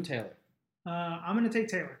Jonathan Taylor? I'm going to take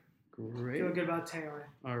Taylor. Great. Feel good about Taylor.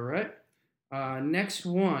 All right. Next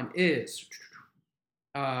one is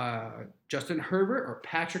Justin Herbert or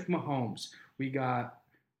Patrick Mahomes. We got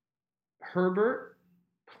Herbert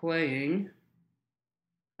playing,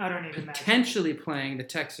 I don't need a matchup. potentially playing the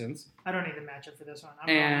Texans, I don't need a matchup for this one. I'm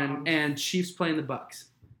going Mahomes. and Chiefs playing the Bucks.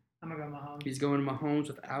 I'm going to go Mahomes. He's going Mahomes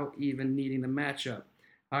without even needing the matchup.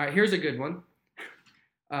 All right, here's a good one.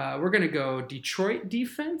 We're going to go Detroit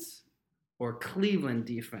defense or Cleveland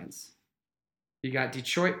defense. You got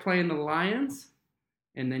Detroit playing the Lions,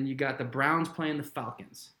 and then you got the Browns playing the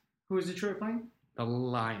Falcons. Who is Detroit playing? The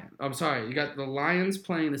Lions. I'm sorry. You got the Lions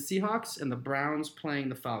playing the Seahawks and the Browns playing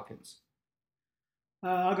the Falcons.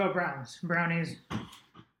 I'll go Browns. Brownies.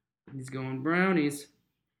 He's going Brownies.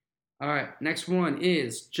 All right. Next one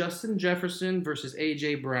is Justin Jefferson versus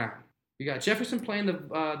A.J. Brown. You got Jefferson playing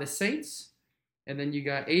the Saints, and then you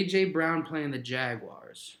got A.J. Brown playing the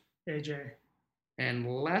Jaguars. AJ. And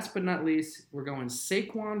last but not least, we're going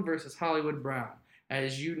Saquon versus Hollywood Brown.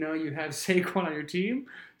 As you know, you have Saquon on your team,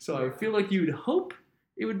 so I feel like you'd hope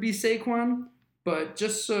it would be Saquon. But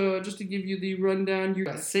just to give you the rundown, you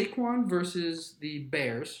got Saquon versus the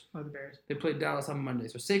Bears. Oh, the Bears. They played Dallas on Monday.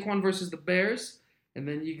 So Saquon versus the Bears, and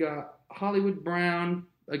then you got Hollywood Brown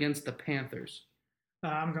against the Panthers.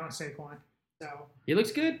 I'm going Saquon. So He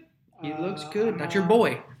looks good. He looks good. That's your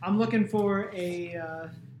boy. I'm looking for a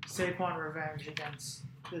Saquon revenge against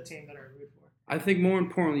the team that I root for. I think more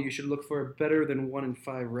importantly, you should look for a better than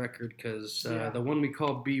 1-5 record because the one we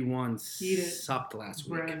call B1 sucked last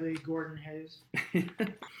week. Bradley Gordon Hayes.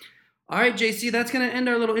 All right, JC, that's going to end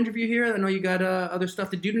our little interview here. I know you got other stuff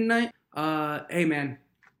to do tonight. Hey, man,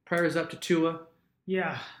 prayers up to Tua.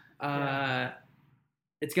 Yeah.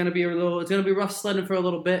 It's going to be rough sledding for a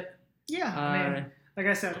little bit. Yeah. I mean, like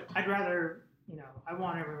I said, I'd rather, I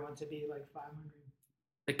want everyone to be like 500.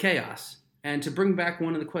 The chaos. And to bring back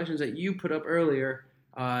one of the questions that you put up earlier,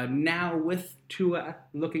 now with Tua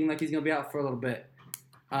looking like he's going to be out for a little bit,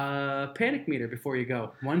 panic meter before you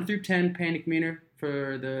go. 1 through 10 panic meter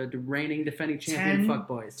for the reigning defending champion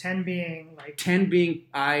fuckboys. 10 being like... 10 being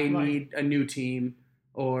I need a new team,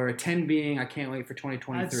 or 10 being I can't wait for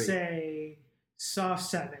 2023. I'd say soft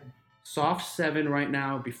 7. Soft 7 right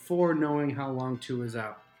now before knowing how long Tua's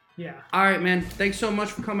out. Yeah. All right, man. Thanks so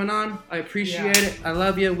much for coming on. I appreciate it. I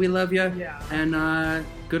love you. We love you. Yeah. And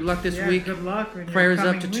good luck this week. Good luck. Prayers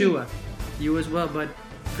up to Tua. You as well, bud.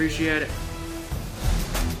 Appreciate it.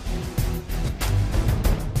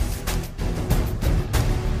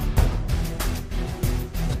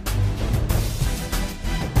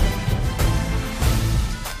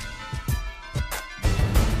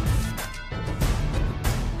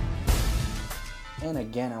 And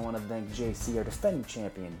again, I want to thank JC, our defending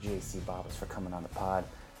champion, JC Bobbas, for coming on the pod.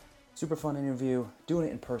 Super fun interview. Doing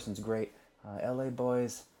it in person's great. LA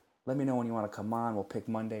boys, let me know when you want to come on. We'll pick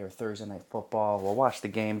Monday or Thursday night football. We'll watch the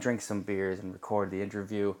game, drink some beers, and record the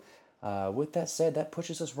interview. With that said, that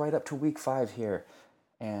pushes us right up to week 5 here.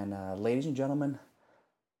 And ladies and gentlemen,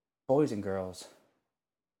 boys and girls,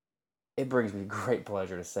 it brings me great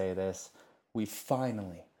pleasure to say this. We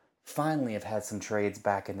finally have had some trades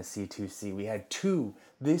back in the C2C. We had 2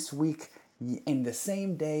 this week in the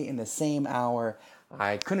same day, in the same hour.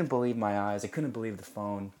 I couldn't believe my eyes. I couldn't believe the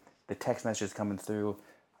phone. The text messages coming through.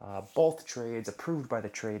 Both trades approved by the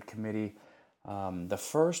trade committee. The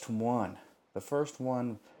first one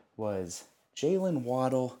was Jalen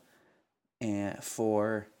Waddle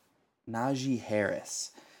for Najee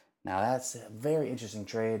Harris. Now that's a very interesting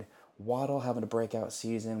trade. Waddle having a breakout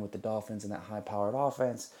season with the Dolphins and that high-powered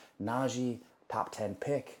offense. Najee, top 10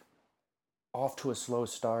 pick, off to a slow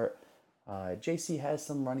start. JC has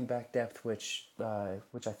some running back depth, which I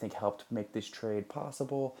think helped make this trade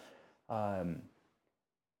possible. And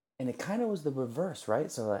it kind of was the reverse,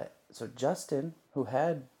 right? So Justin, who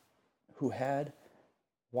had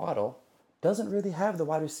Waddle, doesn't really have the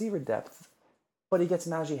wide receiver depth, but he gets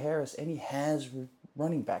Najee Harris and he has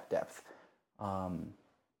running back depth.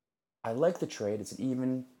 I like the trade. It's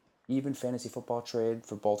an even fantasy football trade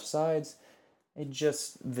for both sides.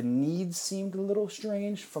 The needs seemed a little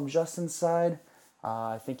strange from Justin's side.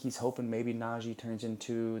 I think he's hoping maybe Najee turns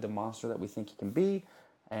into the monster that we think he can be,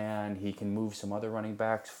 and he can move some other running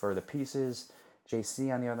backs for the pieces.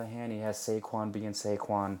 JC, on the other hand, he has Saquon being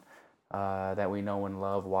Saquon that we know and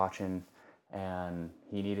love watching, and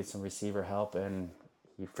he needed some receiver help, and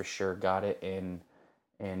he for sure got it in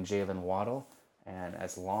Jalen Waddle. And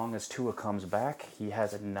as long as Tua comes back, he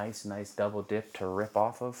has a nice double dip to rip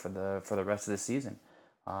off of for the rest of the season.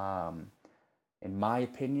 In my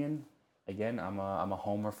opinion, Again, I'm a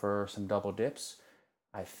homer for some double dips.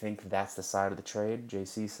 I think that's the side of the trade,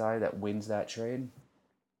 JC side, that wins that trade.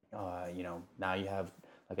 Now you have,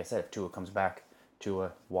 like I said, if Tua comes back,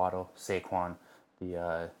 Tua, Waddle, Saquon, the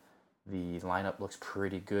uh, the lineup looks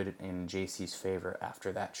pretty good in JC's favor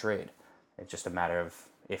after that trade. It's just a matter of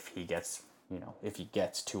if he gets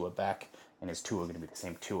Tua back, and is Tua going to be the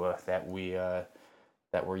same Tua that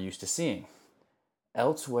we're used to seeing.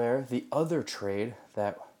 Elsewhere, the other trade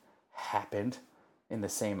that happened in the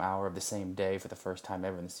same hour of the same day for the first time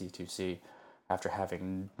ever in the C2C, after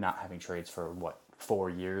not having trades for 4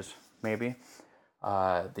 years maybe.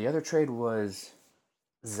 The other trade was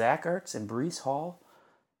Zach Ertz and Breece Hall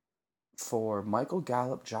for Michael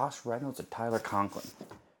Gallup, Josh Reynolds, and Tyler Conklin.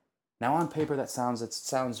 Now on paper it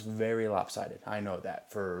sounds very lopsided. I know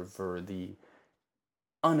that for the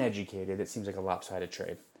uneducated, it seems like a lopsided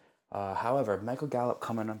trade. However, Michael Gallup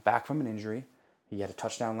coming back from an injury. He had a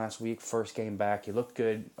touchdown last week, first game back. He looked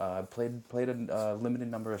good. Played a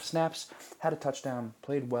limited number of snaps, had a touchdown,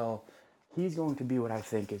 played well. He's going to be what I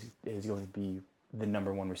think is going to be the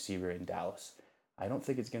number one receiver in Dallas. I don't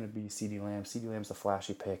think it's going to be CeeDee Lamb. CeeDee Lamb's the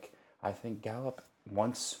flashy pick. I think Gallup,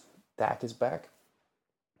 once Dak is back,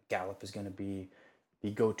 Gallup is going to be the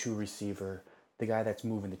go-to receiver, the guy that's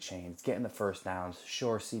moving the chains, getting the first downs.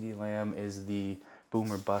 Sure, CeeDee Lamb is the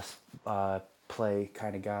boomer bust play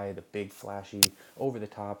kind of guy, the big, flashy,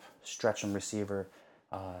 over-the-top, stretch-him receiver,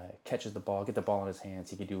 catches the ball, get the ball in his hands.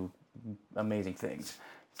 He can do amazing things.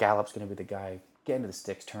 Gallup's going to be the guy getting to the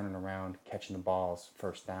sticks, turning around, catching the balls,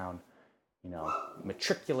 first down,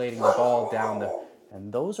 matriculating the ball down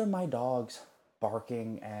and those are my dogs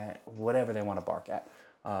barking at whatever they want to bark at.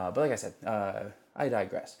 But like I said, I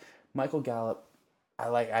digress. Michael Gallup,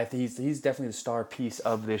 I think he's definitely the star piece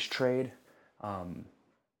of this trade. And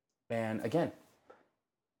again,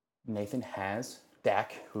 Nathan has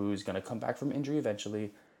Dak, who's going to come back from injury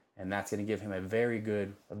eventually, and that's going to give him a very,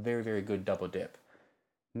 very good double dip.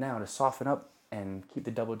 Now, to soften up and keep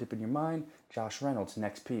the double dip in your mind, Josh Reynolds,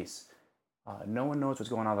 next piece. No one knows what's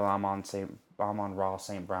going on with Amon-Ra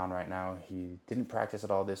St. Brown right now. He didn't practice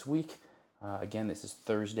at all this week. Again, this is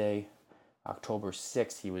Thursday, October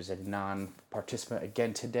 6th. He was a non-participant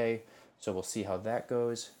again today, so we'll see how that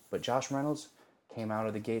goes. But Josh Reynolds came out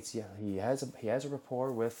of the gates. Yeah, he has a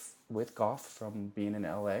rapport with Goff from being in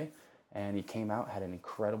LA, and he came out, had an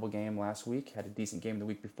incredible game last week, had a decent game the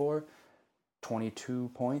week before,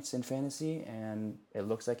 22 points in fantasy, and it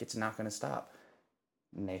looks like it's not going to stop.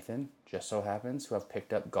 Nathan just so happens to have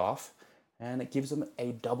picked up Goff, and it gives him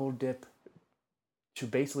a double dip to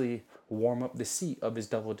basically warm up the seat of his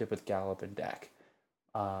double dip with Gallup and Dak.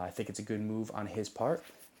 I think it's a good move on his part.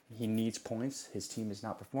 He needs points. His team is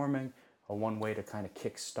not performing. One way to kind of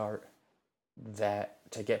kickstart that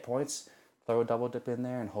to get points, throw a double dip in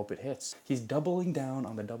there and hope it hits. He's doubling down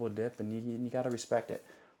on the double dip, and you got to respect it.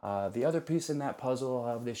 The other piece in that puzzle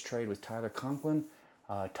of this trade was Tyler Conklin,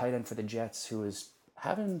 tight end for the Jets, who is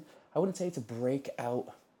having, I wouldn't say it's a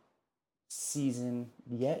breakout season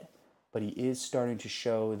yet, but he is starting to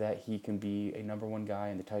show that he can be a number one guy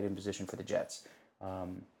in the tight end position for the Jets.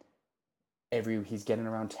 He's getting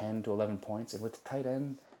around 10 to 11 points, and with the tight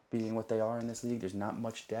end being what they are in this league, there's not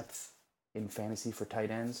much depth in fantasy for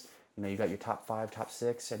tight ends. You got your top 5, top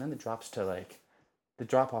 6, and then it drops to the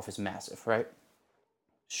drop off is massive, right?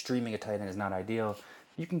 Streaming a tight end is not ideal.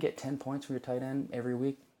 You can get 10 points for your tight end every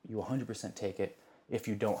week. You 100% take it if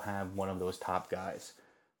you don't have one of those top guys.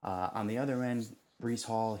 On the other end, Breece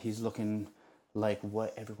Hall, he's looking like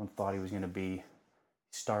what everyone thought he was going to be,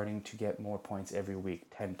 starting to get more points every week,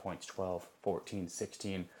 10 points, 12, 14,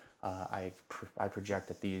 16. I project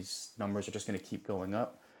that these numbers are just going to keep going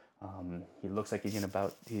up. He looks like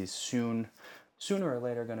he's sooner or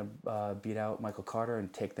later going to beat out Michael Carter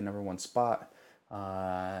and take the number one spot.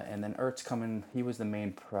 And then Ertz coming, he was the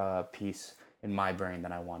main piece in my brain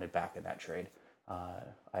that I wanted back in that trade.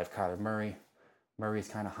 I have Kyler Murray. Murray's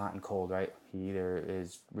kind of hot and cold, right? He either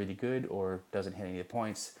is really good or doesn't hit any of the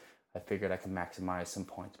points. I figured I could maximize some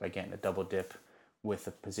points by getting a double dip with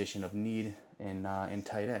a position of need in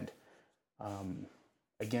tight end.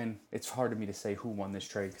 Again, it's hard to me to say who won this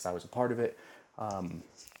trade because I was a part of it.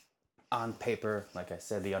 On paper, like I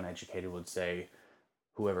said, the uneducated would say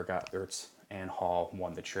whoever got Ertz and Hall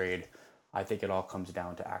won the trade. I think it all comes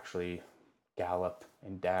down to actually Gallup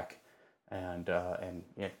and Dak, and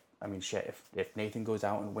yeah, I mean, shit. If Nathan goes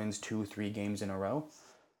out and wins 2-3 games in a row,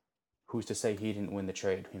 who's to say he didn't win the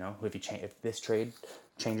trade? If this trade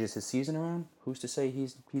changes his season around, who's to say he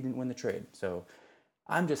didn't win the trade? So,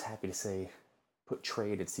 I'm just happy to say put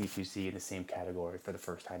trade and C2C in the same category for the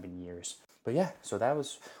first time in years. But yeah, so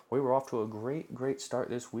we were off to a great start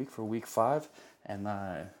this week for week 5, and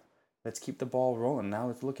let's keep the ball rolling. Now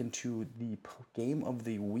let's look into the game of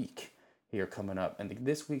the week here coming up. And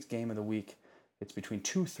this week's game of the week, it's between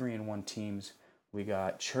 2 3-1 teams. We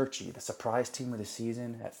got Churchy, the surprise team of the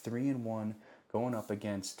season, at 3-1, going up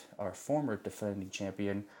against our former defending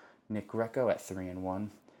champion, Nick Greco, at 3-1.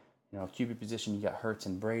 QB position, you got Hurts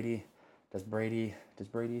and Brady. Does Brady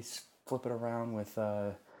flip it around with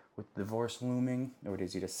divorce looming, or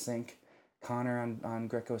does he just sink? Connor on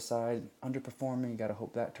Greco's side, underperforming. You got to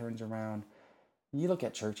hope that turns around. You look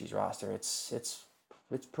at Churchy's roster, it's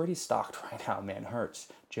pretty stocked right now, man. Hurts,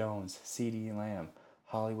 Jones, CeeDee Lamb,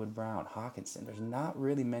 Hollywood Brown, Hawkinson. There's not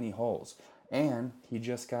really many holes. And he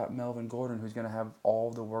just got Melvin Gordon, who's going to have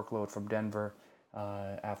all the workload from Denver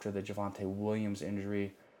after the Javonte Williams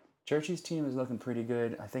injury. Churchy's team is looking pretty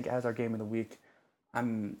good. I think as our game of the week,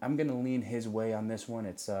 I'm going to lean his way on this one.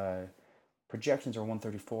 It's projections are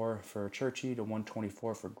 134 for Churchy to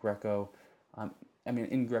 124 for Greco.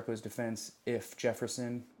 In Greco's defense, if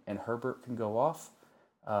Jefferson and Herbert can go off,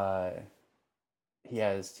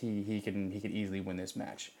 he could easily win this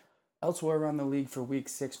match. Elsewhere around the league for week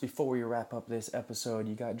 6, before we wrap up this episode,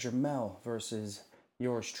 you got Jamel versus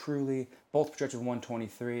yours truly, both projected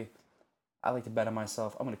 123. I like to bet on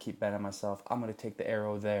myself. I'm going to keep betting on myself. I'm going to take the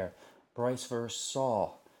arrow there. Bryce versus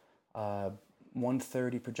Saul.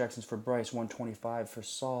 130 projections for Bryce, 125 for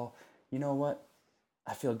Saul. You know what?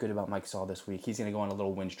 I feel good about Mike Saul this week. He's going to go on a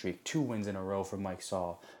little win streak. 2 wins in a row for Mike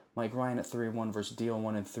Saul. Mike Ryan at 3-1 versus Deal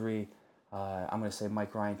 1-3. I'm going to say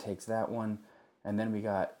Mike Ryan takes that one. And then we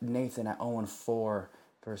got Nathan at 0-4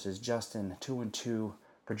 versus Justin, 2-2.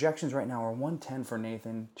 Projections right now are 110 for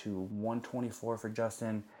Nathan to 124 for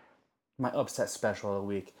Justin. My upset special of the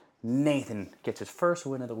week. Nathan gets his first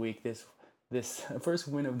win of the week, this first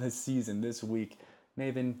win of the season this week.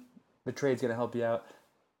 Nathan, the trade's going to help you out.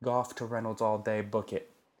 Goff to Reynolds all day, book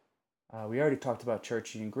it. We already talked about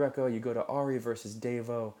Churchy and Greco. You go to Ari versus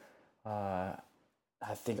Davo. I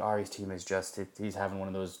think Ari's team is he's having one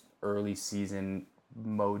of those early season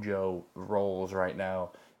mojo rolls right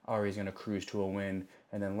now. Ari's going to cruise to a win.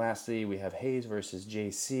 And then lastly, we have Hayes versus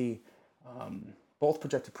JC. Both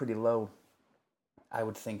projected pretty low. I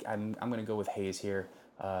would think I'm going to go with Hayes here.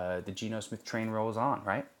 The Geno Smith train rolls on,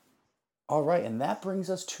 right? All right, and that brings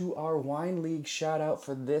us to our Wine League shout-out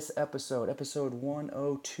for this episode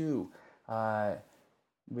 102.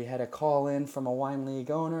 We had a call in from a Wine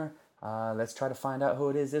League owner. Let's try to find out who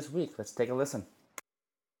it is this week. Let's take a listen.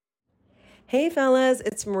 Hey fellas,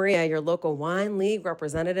 it's Maria, your local Wine League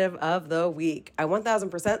representative of the week. I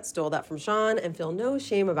 1000% stole that from Sean and feel no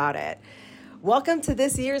shame about it. Welcome to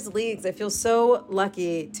this year's leagues. I feel so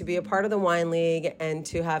lucky to be a part of the Wine League and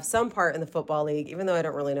to have some part in the Football League, even though I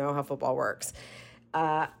don't really know how football works.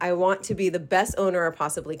 I want to be the best owner I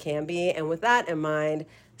possibly can be. And with that in mind,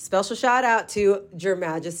 special shout out to Your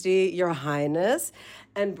Majesty, Your Highness,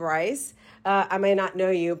 and Bryce. I may not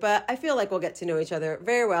know you, but I feel like we'll get to know each other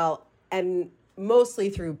very well, and mostly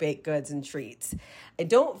through baked goods and treats. I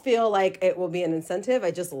don't feel like it will be an incentive.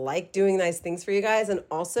 I just like doing nice things for you guys. And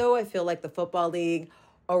also, I feel like the Football League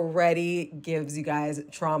already gives you guys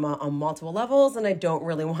trauma on multiple levels, and I don't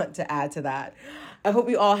really want to add to that. I hope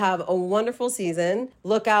you all have a wonderful season.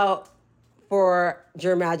 Look out for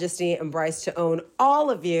Your Majesty and Bryce to own all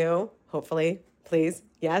of you, hopefully, please.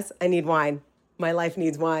 Yes, I need wine. My life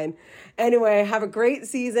needs wine. Anyway, have a great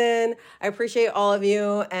season. I appreciate all of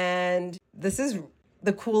you. And this is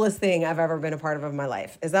the coolest thing I've ever been a part of in my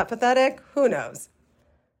life. Is that pathetic? Who knows?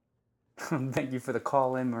 Thank you for the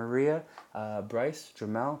call in, Maria. Bryce,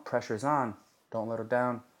 Jamel, pressure's on. Don't let her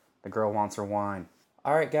down. The girl wants her wine.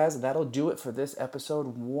 All right, guys, that'll do it for this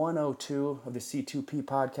episode 102 of the C2P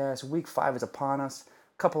podcast. Week 5 is upon us.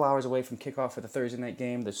 A couple hours away from kickoff for the Thursday night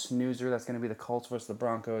game. The snoozer, that's going to be the Colts versus the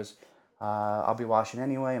Broncos. I'll be watching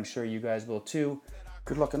anyway. I'm sure you guys will too.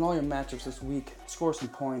 Good luck in all your matchups this week. Score some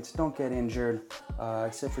points. Don't get injured.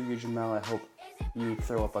 Except for you, Jamel. I hope you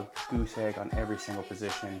throw up a goose egg on every single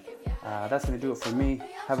position. That's going to do it for me.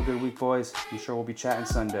 Have a good week, boys. I'm sure we'll be chatting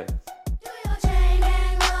Sunday.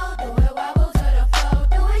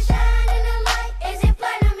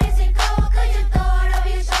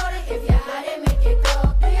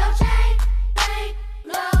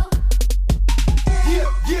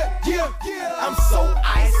 I'm so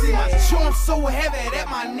icy, my charm so heavy that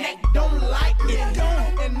my neck don't like it.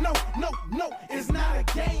 And no